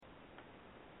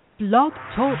Blog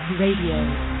Talk Radio.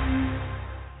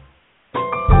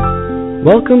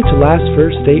 Welcome to Last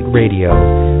First Date Radio,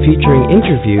 featuring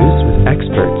interviews with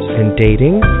experts in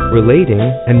dating, relating,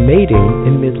 and mating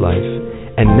in midlife.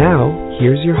 And now,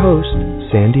 here's your host,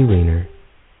 Sandy Weiner.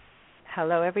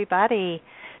 Hello, everybody.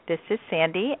 This is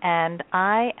Sandy, and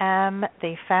I am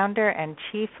the founder and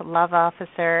chief love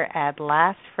officer at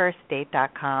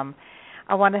LastFirstDate.com.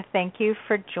 I want to thank you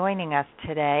for joining us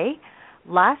today.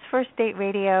 Last First Date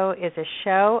Radio is a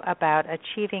show about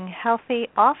achieving healthy,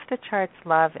 off-the-charts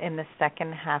love in the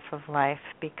second half of life,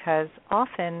 because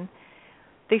often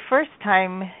the first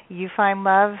time you find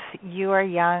love, you are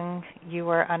young, you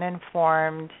are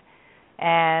uninformed,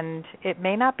 and it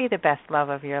may not be the best love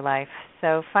of your life.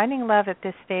 So finding love at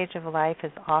this stage of life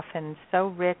is often so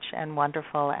rich and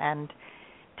wonderful, and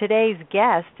today's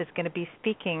guest is going to be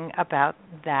speaking about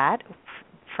that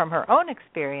from her own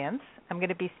experience. I'm going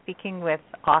to be speaking with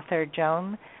author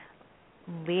Joan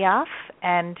Leoff,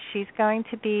 and she's going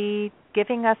to be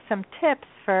giving us some tips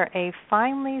for a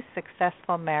finally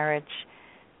successful marriage.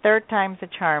 Third time's a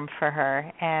charm for her,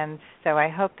 and so I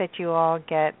hope that you all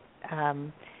get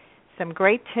some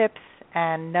great tips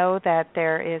and know that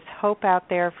there is hope out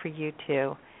there for you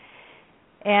too.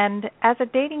 And as a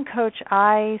dating coach,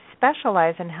 I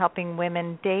specialize in helping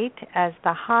women date as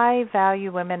the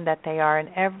high-value women that they are in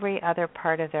every other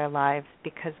part of their lives,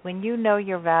 because when you know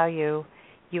your value,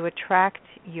 you attract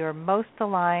your most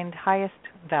aligned,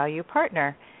 highest-value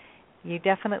partner. You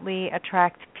definitely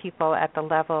attract people at the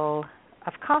level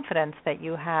of confidence that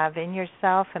you have in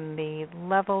yourself and the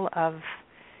level of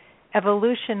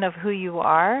evolution of who you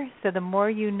are. So the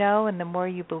more you know and the more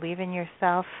you believe in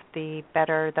yourself, the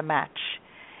better the match.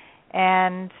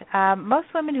 And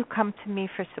most women who come to me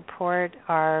for support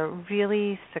are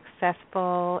really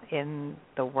successful in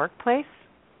the workplace.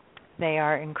 They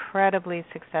are incredibly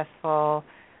successful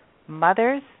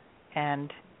mothers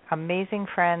and amazing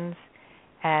friends,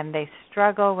 and they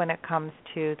struggle when it comes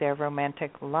to their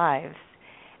romantic lives.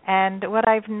 And what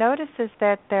I've noticed is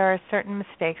that there are certain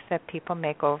mistakes that people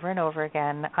make over and over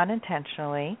again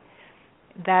unintentionally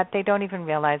that they don't even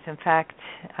realize. In fact,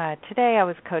 today I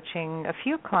was coaching a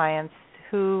few clients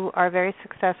who are very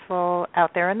successful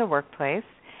out there in the workplace,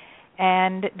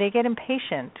 and they get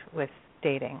impatient with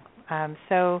dating.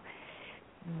 So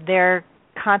they're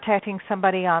contacting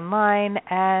somebody online,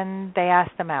 and they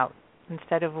ask them out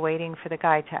instead of waiting for the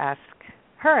guy to ask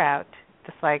her out.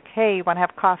 Just like, hey, you want to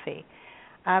have coffee?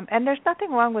 And there's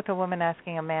nothing wrong with a woman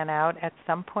asking a man out at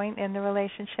some point in the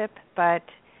relationship, but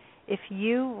if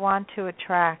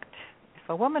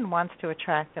a woman wants to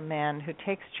attract a man who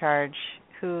takes charge,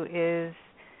 who is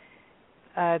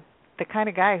the kind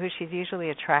of guy who she's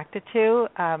usually attracted to,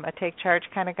 a take charge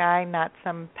kind of guy, not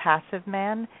some passive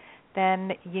man,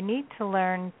 then you need to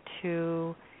learn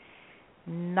to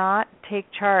not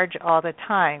take charge all the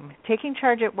time. Taking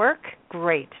charge at work,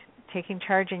 great. Taking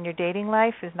charge in your dating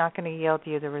life is not going to yield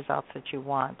you the results that you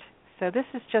want. So this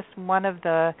is just one of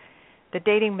the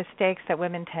dating mistakes that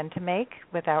women tend to make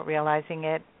without realizing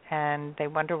it, and they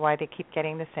wonder why they keep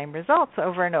getting the same results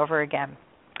over and over again.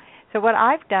 So what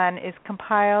I've done is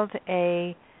compiled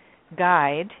a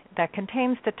guide that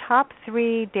contains the top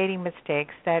 3 dating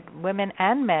mistakes that women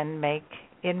and men make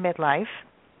in midlife,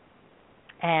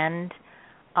 and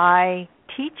I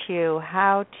teach you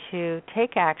how to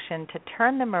take action to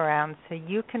turn them around so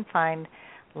you can find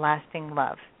lasting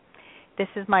love. This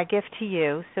is my gift to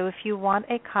you, so if you want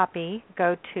a copy,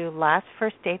 go to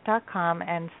LastFirstDate.com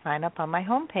and sign up on my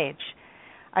homepage.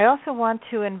 I also want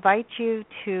to invite you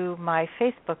to my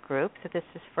Facebook group, so this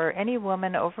is for any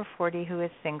woman over 40 who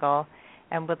is single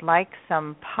and would like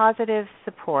some positive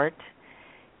support.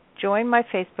 Join my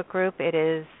Facebook group. It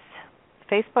is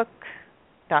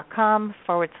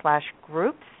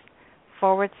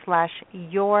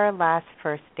Facebook.com/groups/Your Last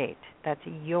First Date. That's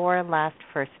Your Last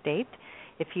First Date.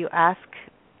 If you ask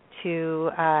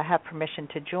to have permission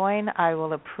to join, I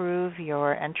will approve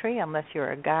your entry unless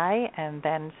you're a guy, and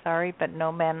then sorry, but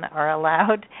no men are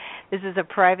allowed. This is a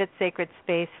private, sacred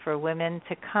space for women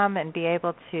to come and be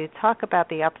able to talk about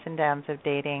the ups and downs of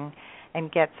dating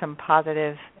and get some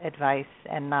positive advice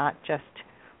and not just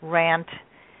rant,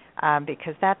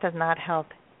 because that does not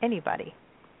help anybody.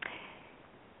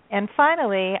 And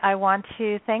finally, I want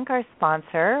to thank our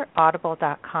sponsor,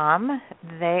 Audible.com.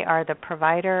 They are the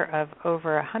provider of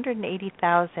over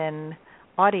 180,000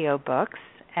 audiobooks,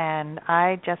 and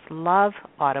I just love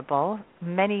Audible.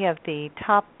 Many of the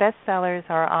top bestsellers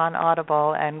are on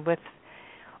Audible, and with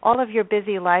all of your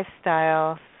busy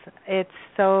lifestyles, it's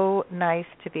so nice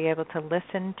to be able to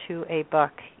listen to a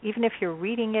book. Even if you're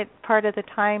reading it part of the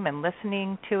time and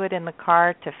listening to it in the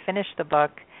car to finish the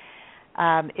book,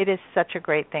 It is such a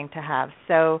great thing to have.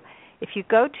 So if you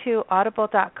go to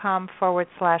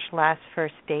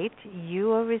audible.com/lastfirstdate, you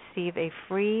will receive a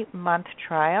free month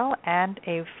trial and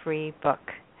a free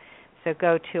book. So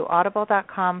go to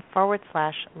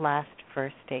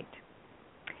audible.com/lastfirstdate.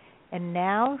 And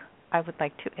now I would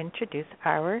like to introduce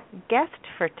our guest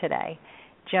for today.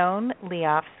 Joan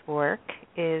Leoff's work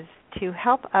is to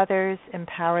help others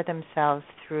empower themselves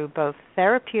through both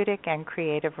therapeutic and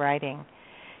creative writing.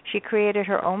 She created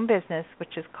her own business,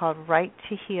 which is called Write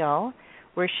to Heal,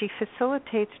 where she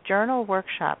facilitates journal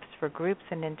workshops for groups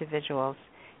and individuals.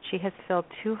 She has filled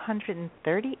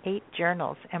 238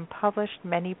 journals and published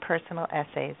many personal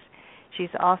essays.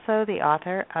 She's also the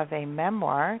author of a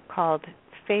memoir called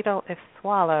Fatal If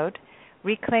Swallowed,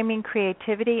 Reclaiming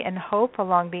Creativity and Hope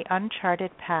Along the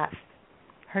Uncharted Path.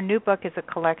 Her new book is a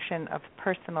collection of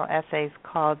personal essays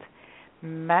called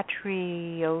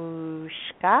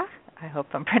Matryoshka, I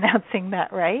hope I'm pronouncing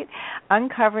that right,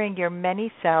 Uncovering Your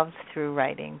Many Selves Through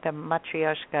Writing. The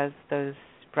Matryoshkas, those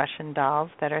Russian dolls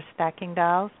that are stacking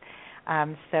dolls.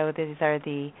 So these are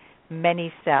the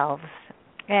many selves.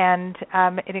 And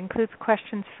it includes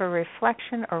questions for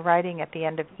reflection or writing at the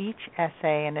end of each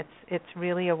essay, and it's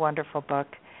really a wonderful book.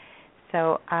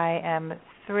 So I am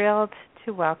thrilled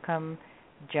to welcome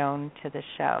Joan to the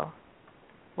show.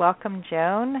 Welcome,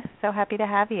 Joan. So happy to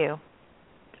have you.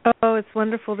 Oh, it's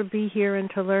wonderful to be here and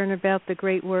to learn about the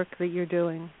great work that you're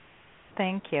doing.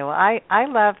 Thank you. I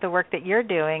love the work that you're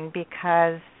doing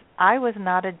because I was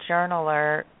not a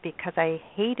journaler because I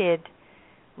hated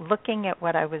looking at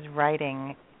what I was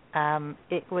writing.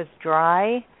 It was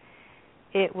dry.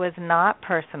 It was not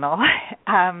personal.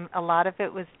 A lot of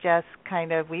it was just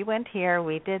kind of, we went here,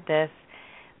 we did this,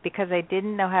 because I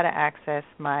didn't know how to access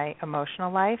my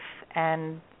emotional life.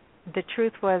 And the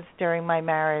truth was, during my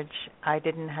marriage, I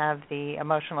didn't have the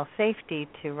emotional safety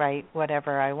to write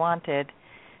whatever I wanted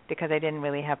because I didn't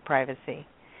really have privacy.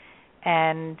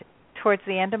 And towards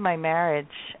the end of my marriage,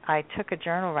 I took a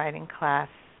journal writing class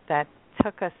that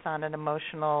took us on an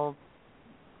emotional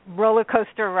roller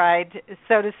coaster ride,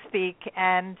 so to speak,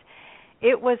 and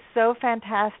it was so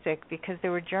fantastic because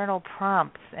there were journal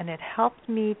prompts, and it helped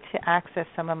me to access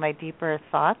some of my deeper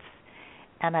thoughts.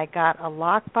 And I got a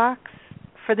lockbox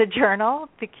for the journal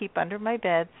to keep under my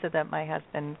bed so that my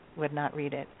husband would not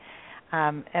read it.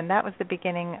 And that was the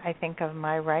beginning, I think, of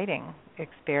my writing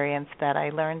experience, that I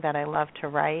learned that I love to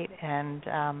write. And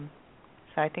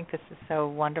so I think this is so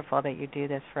wonderful that you do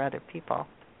this for other people.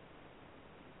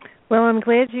 Well, I'm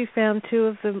glad you found two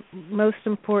of the most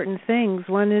important things.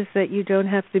 One is that you don't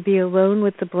have to be alone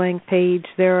with the blank page.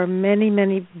 There are many,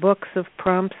 many books of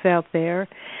prompts out there.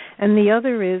 And the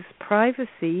other is privacy.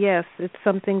 Yes, it's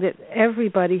something that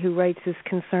everybody who writes is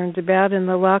concerned about, and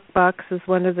the lockbox is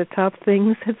one of the top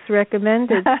things that's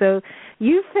recommended. So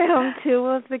you found two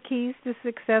of the keys to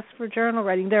success for journal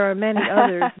writing. There are many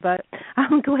others, but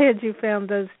I'm glad you found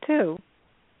those two.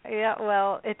 Yeah,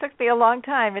 well, it took me a long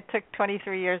time. It took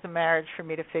 23 years of marriage for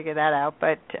me to figure that out.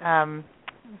 But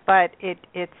it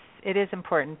is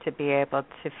important to be able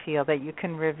to feel that you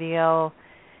can reveal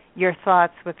your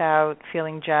thoughts without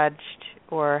feeling judged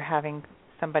or having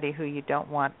somebody who you don't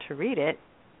want to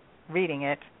reading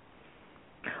it.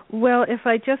 Well, if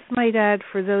I just might add,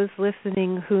 for those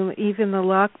listening whom even the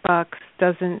lockbox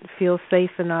doesn't feel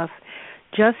safe enough,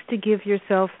 just to give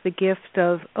yourself the gift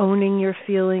of owning your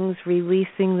feelings,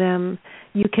 releasing them.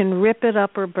 You can rip it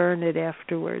up or burn it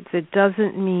afterwards. It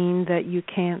doesn't mean that you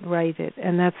can't write it,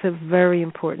 and that's a very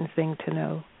important thing to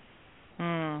know.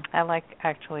 I like,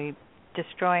 actually,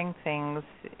 destroying things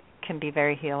can be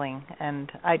very healing,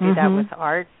 and I do that with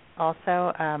art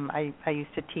also. I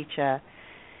used to teach a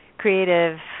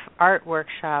creative art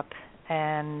workshop,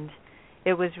 and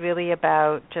it was really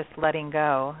about just letting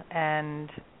go. And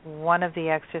one of the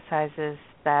exercises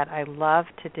that I love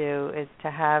to do is to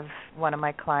have one of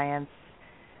my clients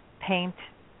paint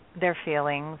their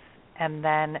feelings and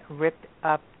then rip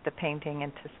up the painting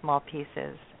into small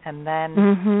pieces, and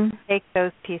then take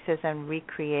those pieces and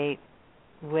recreate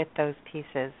with those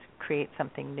pieces, create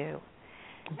something new.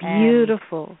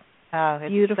 Beautiful. And,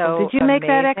 it's beautiful. So did you make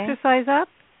amazing. That exercise up?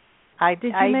 I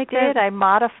did. I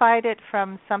modified it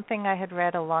from something I had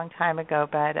read a long time ago,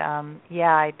 but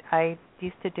I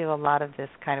used to do a lot of this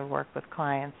kind of work with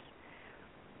clients.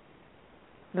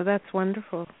 Well, that's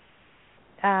wonderful.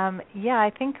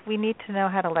 I think we need to know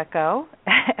how to let go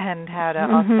and how to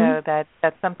also that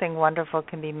something wonderful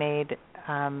can be made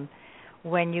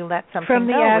when you let something from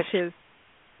the go. ashes.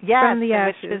 Yes, from the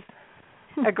ashes. Which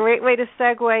is a great way to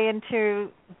segue into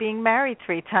being married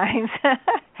 3 times.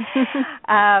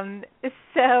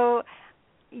 So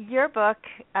your book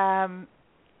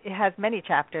it has many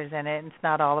chapters in it, and it's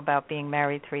not all about being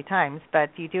married 3 times, but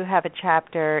you do have a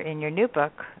chapter in your new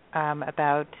book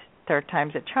about third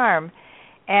time's a charm.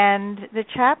 And the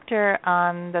chapter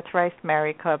on the Thrice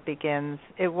Married Club begins,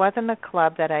 "It wasn't a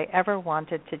club that I ever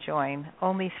wanted to join.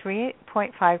 Only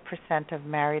 3.5% of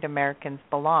married Americans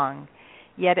belong.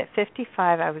 Yet at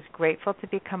 55, I was grateful to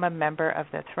become a member of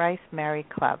the Thrice Married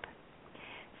Club."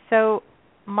 So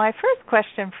my first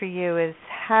question for you is,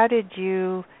 how did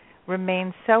you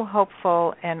remain so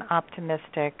hopeful and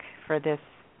optimistic for this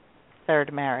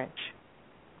third marriage?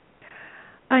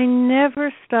 I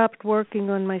never stopped working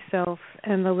on myself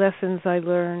and the lessons I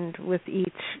learned with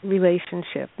each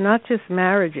relationship, not just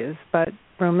marriages, but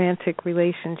romantic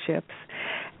relationships.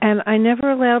 And I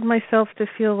never allowed myself to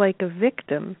feel like a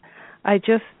victim. I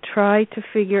just tried to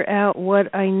figure out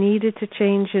what I needed to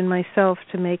change in myself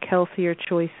to make healthier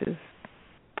choices.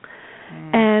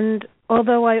 And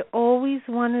although I always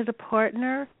wanted a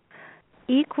partner,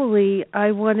 equally,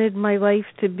 I wanted my life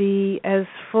to be as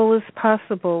full as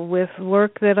possible with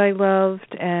work that I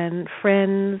loved and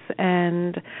friends,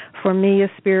 and for me, a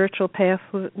spiritual path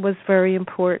was very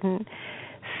important.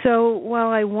 So while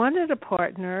I wanted a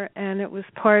partner and it was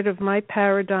part of my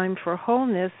paradigm for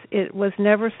wholeness, it was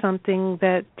never something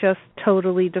that just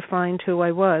totally defined who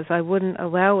I was. I wouldn't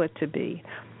allow it to be.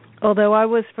 Although I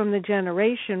was from the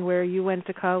generation where you went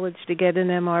to college to get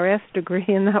an MRS degree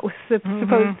and that was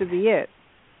supposed to be it.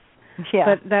 Yeah.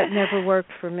 But that never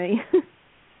worked for me.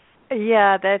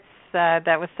 Yeah, that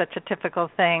was such a typical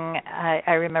thing.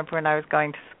 I remember when I was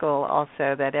going to school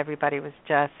also that everybody was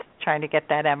just trying to get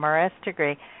that MRS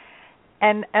degree.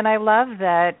 And I love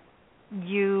that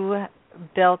you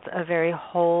built a very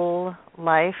whole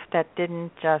life that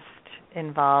didn't just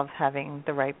involve having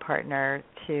the right partner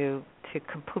to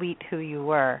complete who you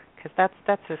were, because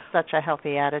that's such a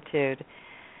healthy attitude.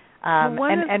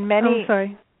 And many. Oh,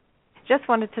 sorry. Just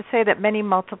wanted to say that many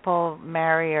multiple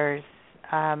marriers,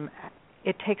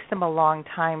 it takes them a long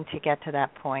time to get to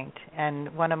that point.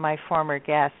 And one of my former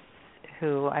guests,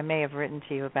 who I may have written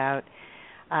to you about,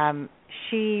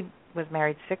 she was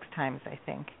married 6 times, I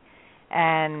think.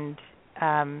 And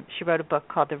she wrote a book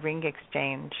called The Ring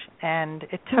Exchange. And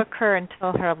it took her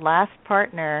until her last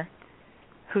partner,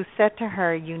 who said to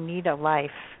her, "You need a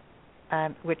life,"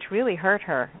 which really hurt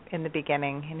her in the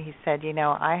beginning. And he said,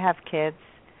 "I have kids.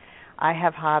 I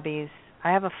have hobbies,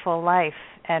 I have a full life,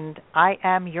 and I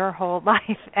am your whole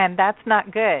life, and that's not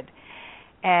good."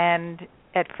 And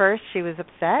at first she was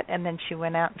upset, and then she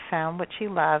went out and found what she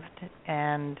loved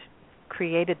and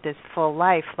created this full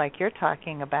life like you're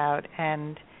talking about,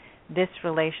 and this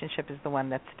relationship is the one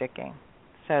that's sticking.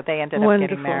 So they ended up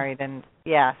getting married, and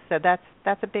so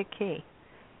that's a big key.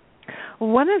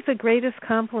 One of the greatest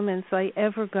compliments I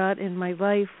ever got in my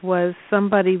life was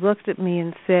somebody looked at me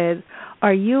and said,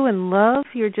 "Are you in love?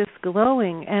 You're just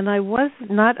glowing." And I was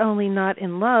not only not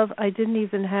in love, I didn't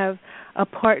even have a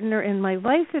partner in my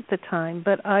life at the time,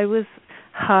 but I was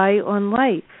high on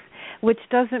life, which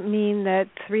doesn't mean that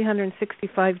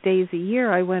 365 days a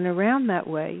year I went around that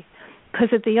way.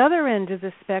 Because at the other end of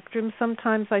the spectrum,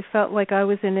 sometimes I felt like I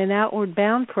was in an Outward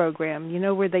Bound program,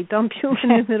 where they dump you in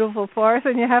the middle of a forest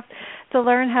and you have to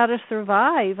learn how to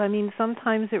survive. I mean,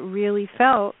 sometimes it really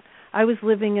felt I was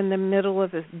living in the middle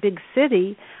of a big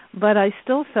city, but I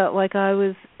still felt like I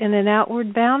was in an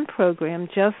Outward Bound program,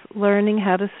 just learning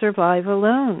how to survive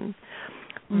alone.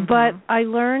 Mm-hmm. But I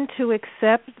learned to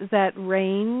accept that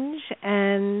range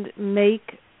and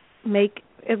make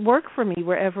it worked for me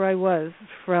wherever I was,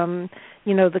 from,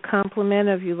 the compliment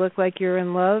of "you look like you're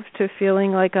in love" to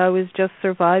feeling like I was just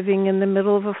surviving in the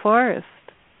middle of a forest.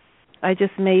 I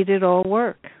just made it all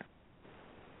work.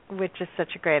 Which is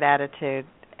such a great attitude.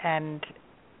 And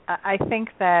I think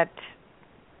that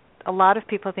a lot of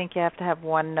people think you have to have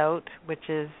one note, which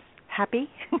is happy.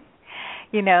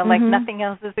 Like nothing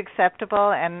else is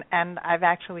acceptable. And I've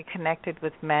actually connected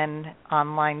with men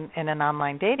online in an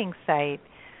online dating site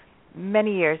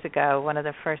many years ago, one of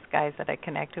the first guys that I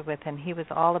connected with, and he was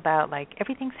all about, like,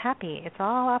 everything's happy. It's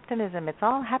all optimism. It's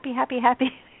all happy, happy, happy.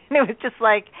 And it was just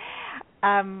like,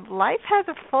 life has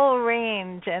a full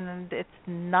range, and it's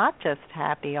not just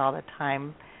happy all the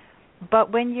time. But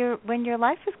when your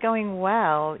life is going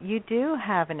well, you do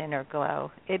have an inner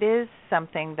glow. It is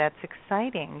something that's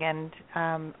exciting, and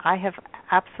I have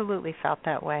absolutely felt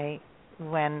that way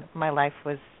when my life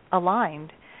was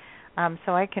aligned.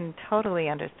 So I can totally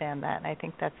understand that, and I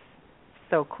think that's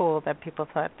so cool that people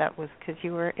thought that was because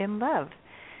you were in love.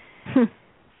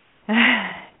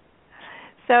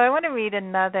 So I want to read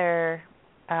another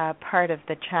part of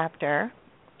the chapter,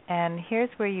 And here's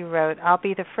where you wrote, I'll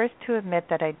be the first to admit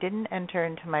that I didn't enter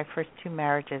into my first 2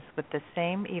 marriages with the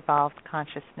same evolved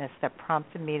consciousness that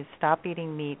prompted me to stop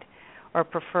eating meat or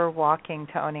prefer walking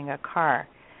to owning a car.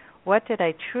 What did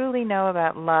I truly know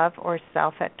about love or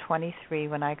self at 23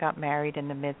 when I got married in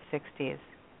the mid-60s?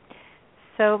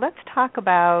 So let's talk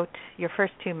about your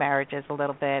first 2 marriages a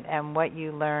little bit and what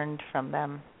you learned from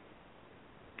them.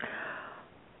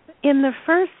 In the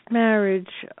first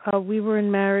marriage, we were in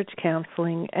marriage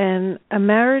counseling, and a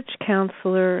marriage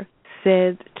counselor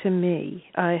said to me,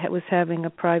 I was having a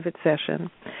private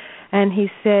session, and he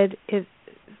said,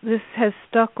 this has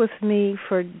stuck with me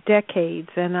for decades,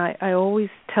 and I always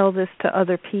tell this to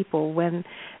other people when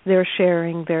they're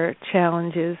sharing their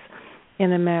challenges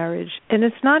in a marriage. And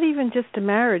it's not even just a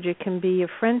marriage, it can be a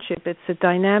friendship. It's a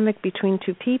dynamic between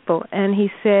 2 people. And he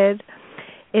said,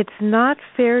 it's not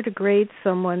fair to grade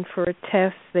someone for a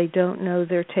test they don't know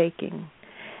they're taking.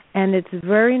 And it's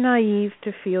very naive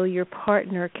to feel your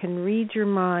partner can read your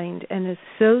mind and is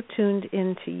so tuned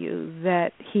into you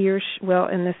that he or she, well,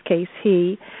 in this case,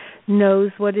 he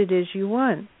knows what it is you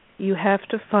want. You have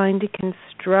to find a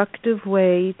constructive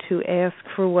way to ask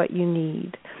for what you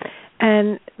need.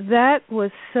 And that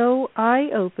was so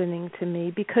eye-opening to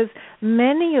me because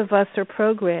many of us are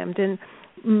programmed, and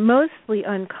mostly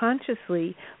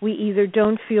unconsciously, we either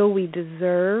don't feel we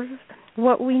deserve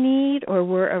what we need or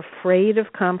we're afraid of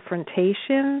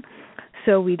confrontation,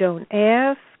 so we don't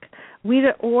ask, we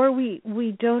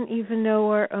don't even know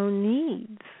our own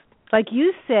needs. Like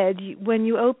you said, when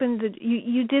you opened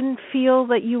you didn't feel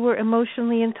that you were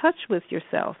emotionally in touch with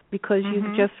yourself because you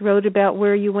just wrote about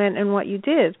where you went and what you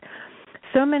did.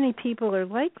 So many people are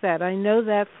like that. I know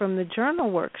that from the journal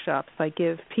workshops I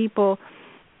give. People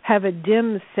have a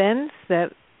dim sense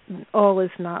that all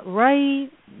is not right,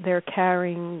 they're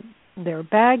carrying their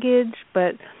baggage,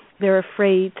 but they're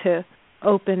afraid to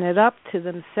open it up to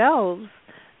themselves,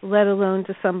 let alone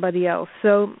to somebody else.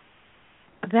 So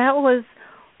that was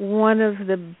one of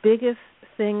the biggest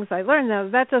things I learned. Now,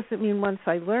 that doesn't mean once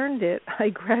I learned it, I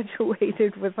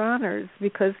graduated with honors,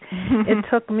 because it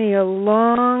took me a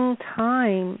long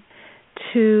time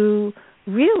to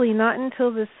really, not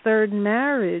until this third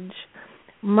marriage,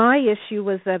 my issue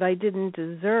was that I didn't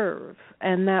deserve,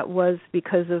 and that was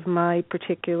because of my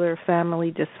particular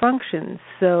family dysfunction.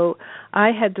 So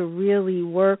I had to really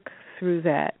work through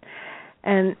that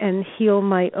and heal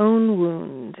my own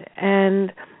wound.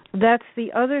 And that's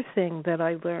the other thing that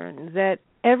I learned, that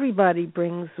everybody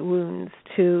brings wounds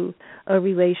to a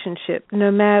relationship. No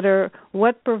matter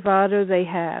what bravado they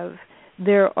have,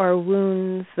 there are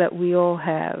wounds that we all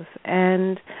have.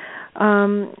 And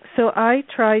so I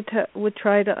would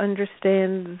try to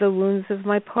understand the wounds of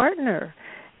my partner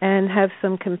and have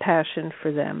some compassion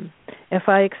for them. If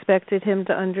I expected him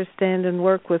to understand and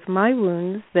work with my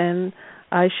wounds, then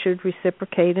I should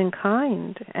reciprocate in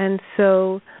kind. And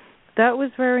so that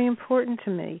was very important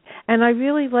to me. And I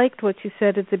really liked what you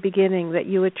said at the beginning, that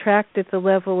you attracted the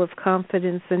level of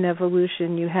confidence and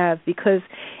evolution you have, because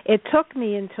it took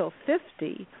me until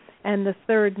 50 and the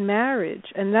third marriage,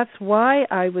 and that's why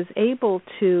I was able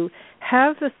to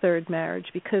have the third marriage,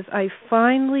 because I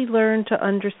finally learned to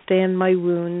understand my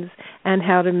wounds and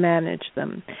how to manage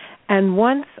them. And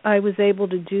once I was able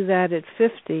to do that at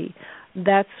 50,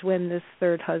 that's when this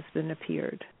third husband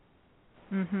appeared.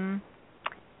 Mhm.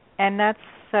 And that's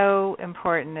so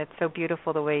important. It's so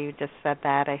beautiful the way you just said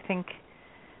that. I think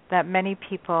that many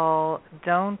people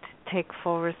don't take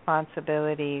full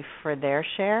responsibility for their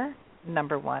share,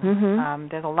 number one.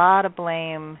 There's a lot of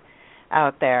blame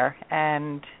out there.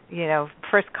 And, you know,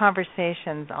 first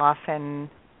conversations often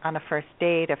on a first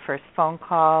date, a first phone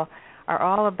call, are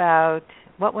all about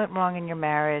what went wrong in your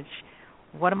marriage,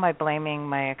 what am I blaming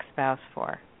my ex-spouse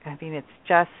for? I mean, it's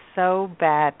just so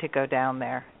bad to go down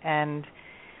there. And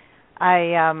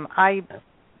I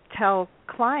tell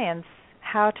clients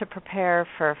how to prepare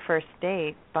for a first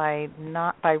date by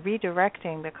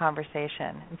redirecting the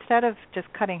conversation. Instead of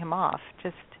just cutting him off,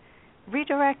 just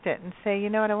redirect it and say,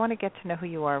 you know what, I want to get to know who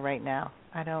you are right now.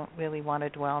 I don't really want to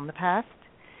dwell in the past.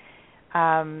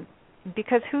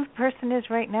 Because who the person is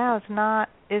right now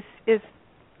is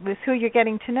who you're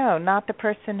getting to know, not the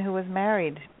person who was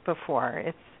married before.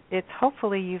 It's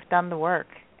hopefully you've done the work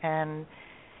and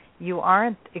you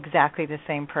aren't exactly the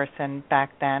same person back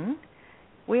then.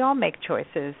 We all make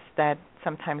choices that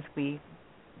sometimes we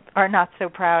are not so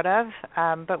proud of,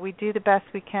 but we do the best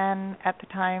we can at the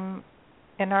time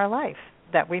in our life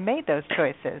that we made those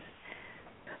choices.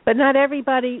 But not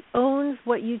everybody owns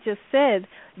what you just said,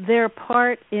 their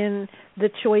part in the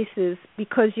choices,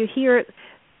 because you hear,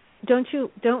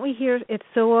 don't we hear it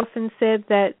so often said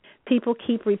that people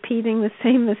keep repeating the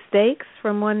same mistakes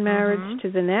from one marriage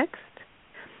to the next.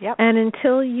 Yep. And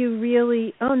until you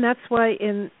really, and that's why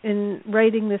in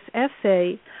writing this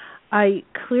essay, I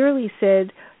clearly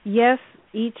said, yes,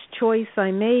 each choice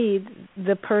I made,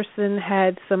 the person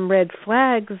had some red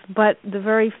flags, but the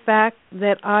very fact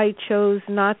that I chose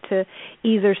not to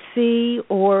either see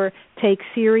or take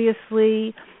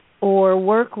seriously or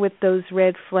work with those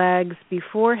red flags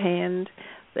beforehand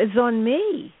is on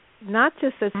me. Not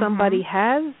just that somebody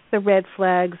has the red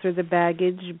flags or the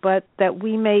baggage, but that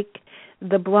we make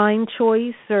the blind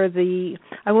choice or the,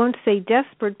 I won't say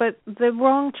desperate, but the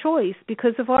wrong choice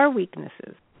because of our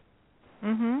weaknesses.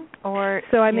 Or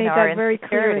so I made that very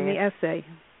clear in the essay.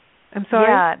 I'm sorry?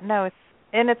 Yeah, no,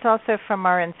 it's also from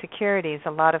our insecurities.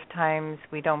 A lot of times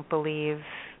we don't believe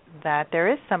that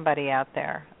there is somebody out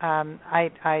there.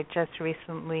 I just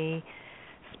recently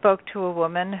spoke to a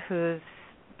woman who's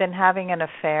been having an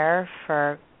affair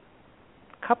for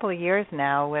a couple of years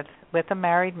now with a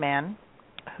married man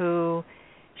who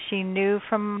she knew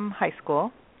from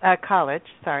college,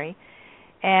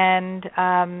 and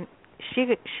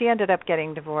she ended up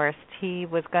getting divorced. He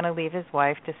was going to leave his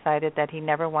wife, decided that he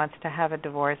never wants to have a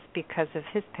divorce because of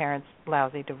his parents'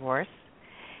 lousy divorce.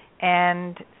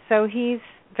 And so he's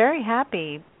very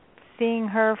happy seeing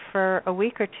her for a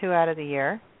week or two out of the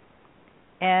year.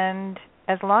 And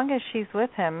as long as she's with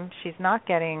him, she's not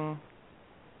getting,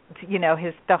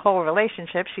 the whole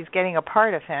relationship. She's getting a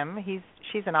part of him.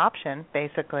 She's an option,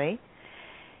 basically.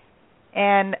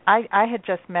 And I had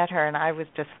just met her, and I was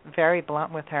just very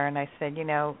blunt with her, and I said,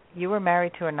 you were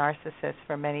married to a narcissist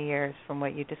for many years from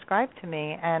what you described to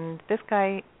me, and this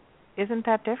guy isn't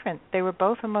that different. They were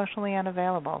both emotionally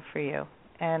unavailable for you,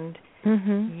 and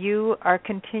you are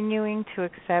continuing to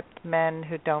accept men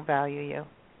who don't value you.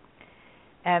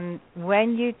 And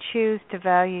when you choose to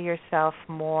value yourself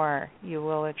more, you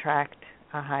will attract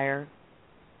a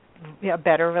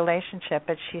better relationship.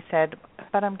 But she said,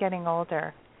 but I'm getting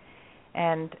older.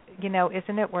 And,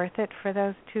 isn't it worth it for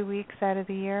those 2 weeks out of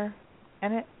the year?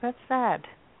 And that's sad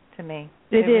to me.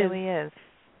 It really is.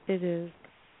 It is.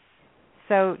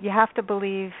 So you have to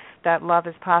believe that love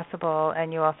is possible,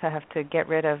 and you also have to get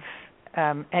rid of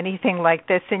anything like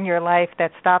this in your life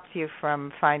that stops you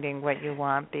from finding what you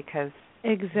want, because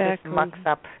this mucks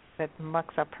up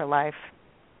her life.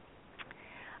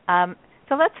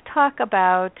 So let's talk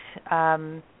about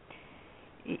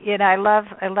I love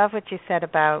what you said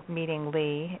about meeting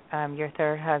Lee, your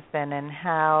third husband, and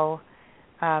how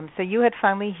so you had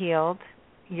finally healed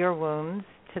your wounds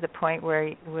to the point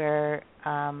where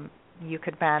you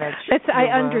could manage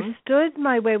I wounds. understood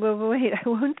my way. Wait, I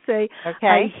won't say okay.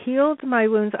 I healed my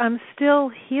wounds. I'm still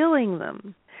healing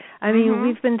them. I mean,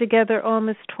 we've been together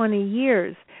almost 20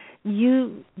 years.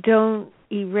 You don't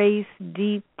erase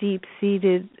deep,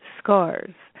 deep-seated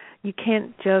scars. You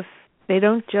can't they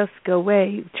don't just go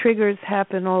away. Triggers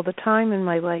happen all the time in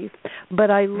my life,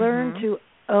 but I learned to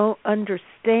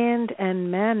understand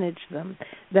and manage them.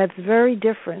 That's very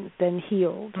different than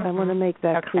healed. I want to make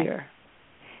that clear.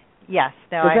 Yes.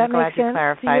 No, I'm glad you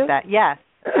clarified that. Yes,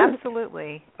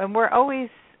 absolutely. And we're always,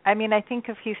 I think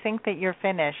if you think that you're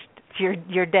finished,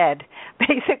 you're dead,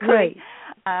 basically.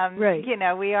 Right.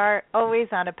 We are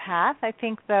always on a path. I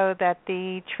think, though, that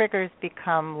the triggers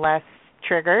become less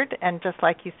triggered, and just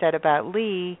like you said about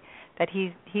Lee, that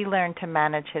he learned to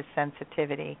manage his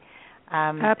sensitivity.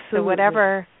 Absolutely. So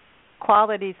whatever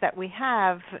qualities that we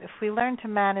have, if we learn to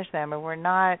manage them, and we're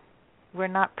not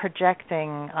projecting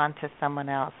onto someone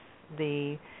else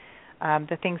the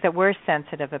things that we're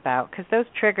sensitive about, because those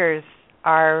triggers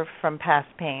are from past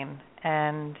pain.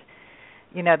 And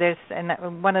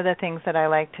one of the things that I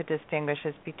like to distinguish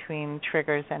is between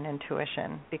triggers and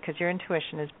intuition, because your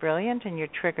intuition is brilliant and your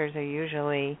triggers are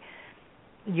usually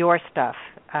your stuff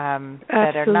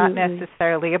that are not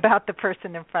necessarily about the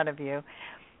person in front of you.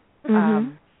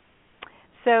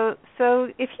 So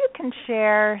if you can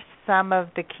share some of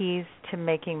the keys to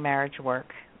making marriage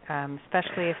work,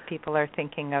 especially if people are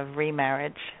thinking of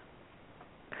remarriage.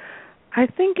 I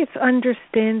think it's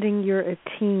understanding you're a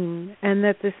team, and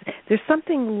that there's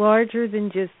something larger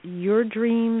than just your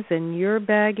dreams and your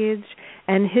baggage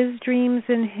and his dreams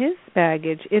and his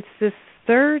baggage. It's this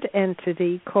third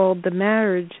entity called the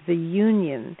marriage, the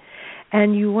union.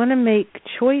 And you want to make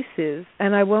choices,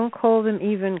 and I won't call them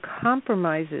even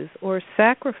compromises or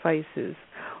sacrifices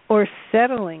or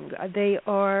settling. They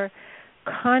are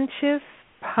conscious,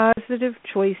 positive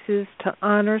choices to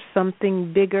honor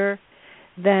something bigger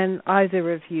than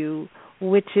either of you,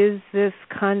 which is this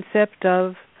concept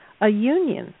of a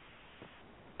union.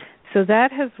 So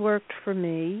that has worked for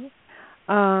me.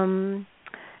 And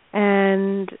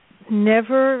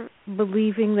never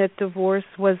believing that divorce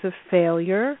was a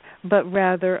failure, but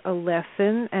rather a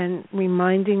lesson, and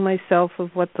reminding myself of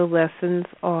what the lessons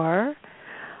are.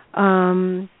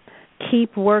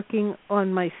 Keep working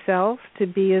on myself to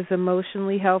be as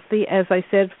emotionally healthy. As I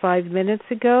said 5 minutes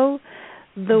ago,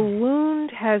 the wound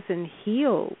hasn't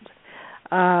healed.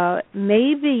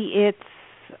 Maybe it's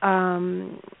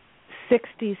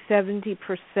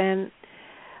 60-70%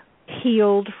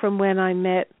 healed from when I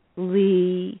met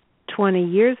Lee 20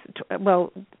 years.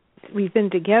 Well, we've been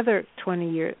together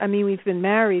 20 years. I mean, we've been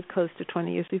married close to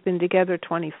 20 years. We've been together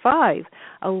 25.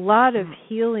 A lot of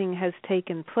healing has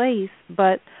taken place,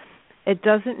 but it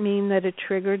doesn't mean that a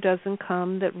trigger doesn't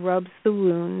come that rubs the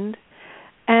wound.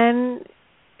 And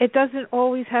it doesn't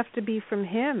always have to be from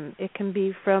him. It can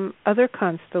be from other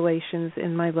constellations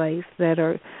in my life that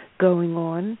are going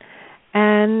on.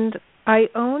 And I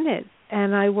own it,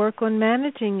 and I work on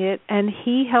managing it, and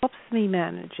he helps me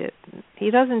manage it. He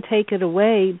doesn't take it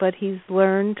away, but he's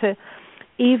learned to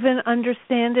even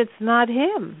understand it's not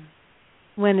him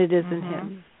when it isn't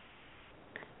him.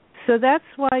 So that's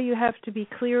why you have to be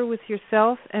clear with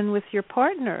yourself and with your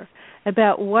partner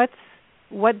about what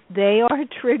they are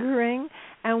triggering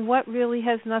and what really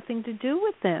has nothing to do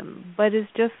with them, but is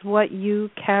just what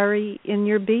you carry in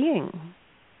your being.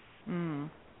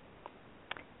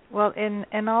 Well,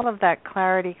 in all of that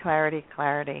clarity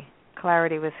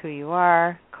with who you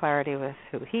are, clarity with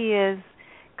who he is,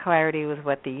 clarity with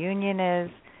what the union is,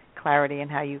 clarity in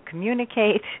how you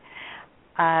communicate.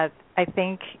 I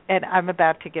think, and I'm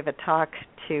about to give a talk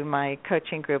to my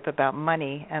coaching group about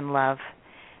money and love,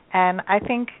 and I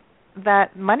think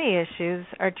that money issues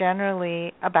are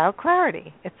generally about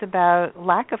clarity. It's about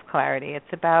lack of clarity.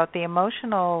 It's about the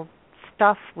emotional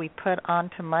stuff we put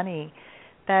onto money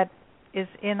that is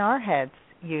in our heads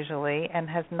usually and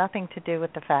has nothing to do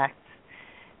with the facts.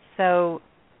 So,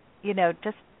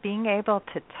 just being able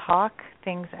to talk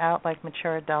things out like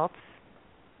mature adults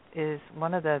is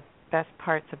one of the best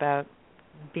parts about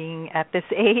being at this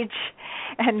age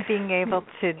and being able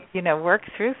to, work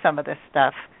through some of this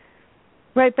stuff.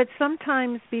 Right, but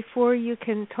sometimes before you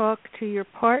can talk to your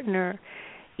partner,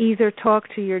 either talk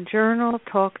to your journal,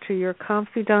 talk to your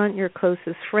confidant, your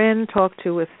closest friend, talk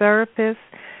to a therapist,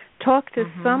 talk to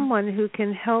someone who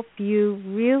can help you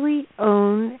really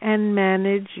own and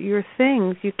manage your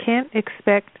things. You can't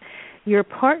expect your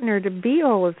partner to be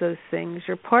all of those things.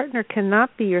 Your partner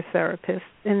cannot be your therapist,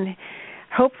 and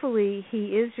hopefully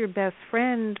he is your best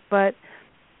friend, but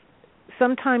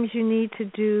sometimes you need to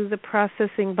do the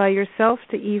processing by yourself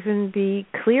to even be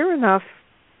clear enough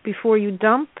before you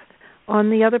dump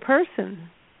on the other person.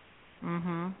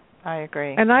 I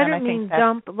agree. And I don't mean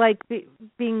dump like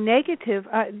being negative.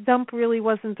 Dump really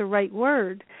wasn't the right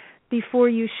word. Before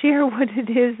you share what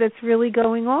it is that's really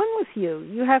going on with you,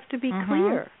 you have to be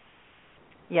clear.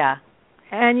 Yeah.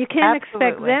 And you can't Absolutely.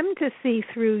 expect them to see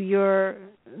through your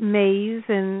maze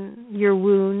and your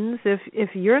wounds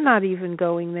if you're not even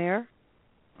going there.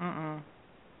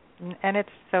 And it's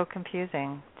so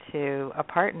confusing to a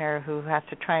partner who has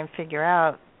to try and figure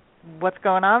out what's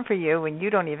going on for you when you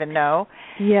don't even know.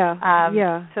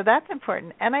 Yeah. So that's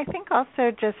important. And I think also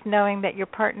just knowing that your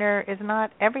partner is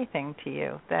not everything to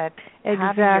you, that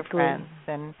having your friends,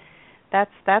 and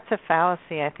that's a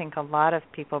fallacy I think a lot of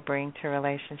people bring to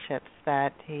relationships,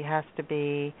 that he has to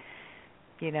be,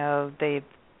 the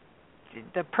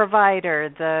provider,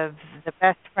 the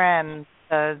best friend,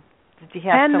 he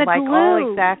has to like glue.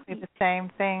 all exactly the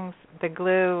same things, the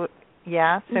glue.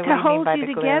 Yeah, so what do you mean by the glue? To hold you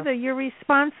together, you're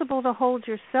responsible to hold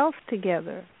yourself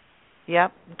together.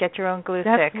 Yep, get your own glue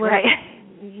stick, right?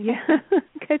 Yeah,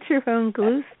 get your own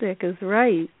glue stick is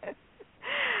right.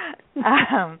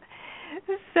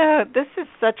 So this is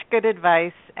such good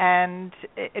advice, and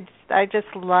I just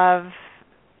love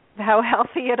how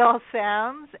healthy it all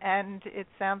sounds, and it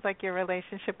sounds like your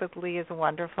relationship with Lee is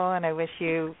wonderful, and I wish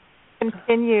you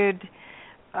continued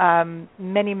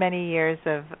many, many years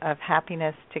of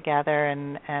happiness together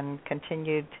and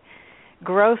continued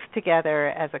growth together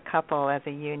as a couple, as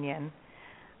a union.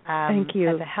 Thank you.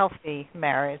 As a healthy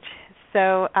marriage.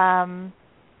 So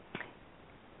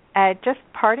just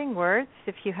parting words,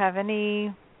 if you have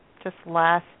any just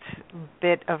last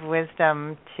bit of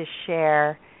wisdom to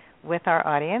share with our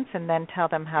audience, and then tell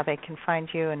them how they can find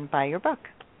you and buy your book.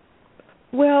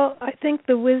 Well, I think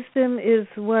the wisdom is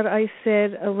what I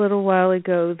said a little while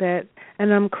ago, that,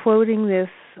 and I'm quoting this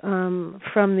from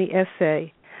the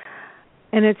essay,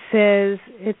 and it says,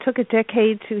 it took a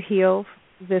decade to heal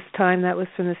this time, that was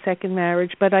from the second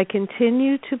marriage, but I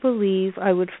continue to believe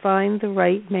I would find the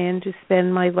right man to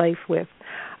spend my life with.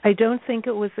 I don't think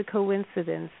it was a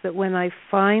coincidence that when I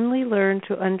finally learned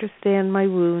to understand my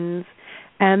wounds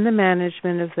and the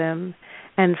management of them,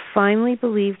 and finally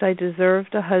believed I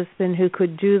deserved a husband who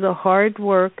could do the hard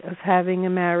work of having a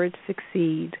marriage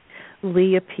succeed,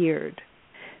 Lee appeared.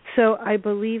 So I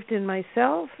believed in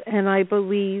myself, and I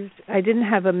believed I didn't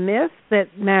have a myth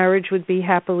that marriage would be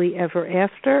happily ever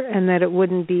after and that it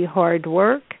wouldn't be hard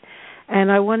work.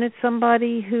 And I wanted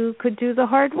somebody who could do the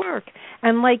hard work.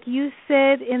 And like you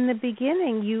said in the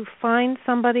beginning, you find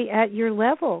somebody at your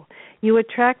level. You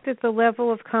attract at the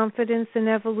level of confidence and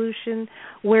evolution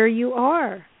where you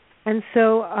are. And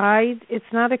so it's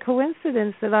not a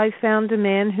coincidence that I found a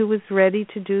man who was ready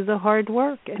to do the hard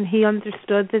work, and he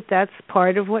understood that that's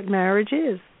part of what marriage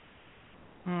is.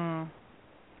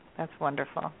 That's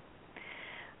wonderful.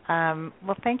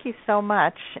 Well, thank you so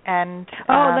much. And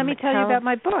let me tell you about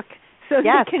my book. So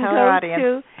yes, you can go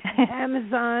to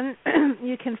Amazon.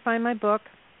 You can find my book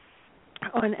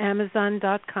on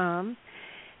Amazon.com.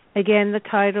 Again, the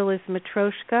title is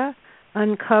Matryoshka,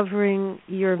 Uncovering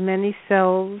Your Many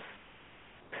Selves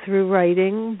Through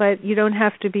Writing, but you don't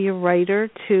have to be a writer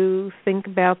to think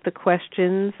about the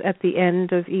questions at the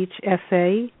end of each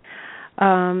essay.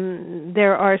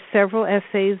 There are several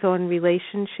essays on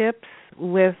relationships,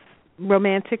 with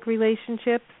romantic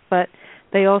relationships, but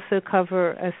they also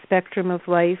cover a spectrum of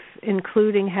life,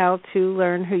 including how to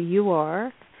learn who you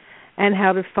are and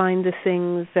how to find the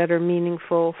things that are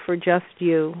meaningful for just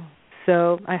you.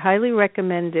 So I highly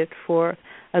recommend it for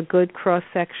a good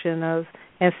cross-section of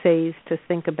essays to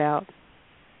think about,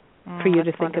 for you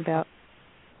to think wonderful. about.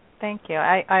 Thank you.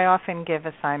 I often give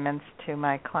assignments to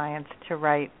my clients to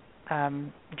write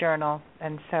journal,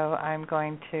 and so I'm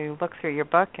going to look through your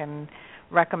book and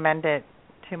recommend it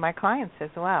to my clients as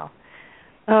well.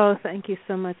 Oh, thank you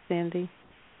so much, Sandy.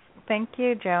 Thank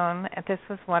you, Joan. This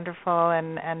was wonderful,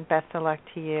 and best of luck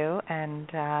to you. And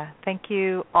thank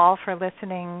you all for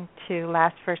listening to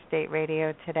Last First Date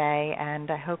Radio today, and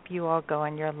I hope you all go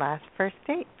on your last first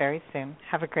date very soon.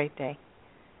 Have a great day.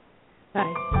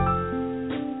 Bye.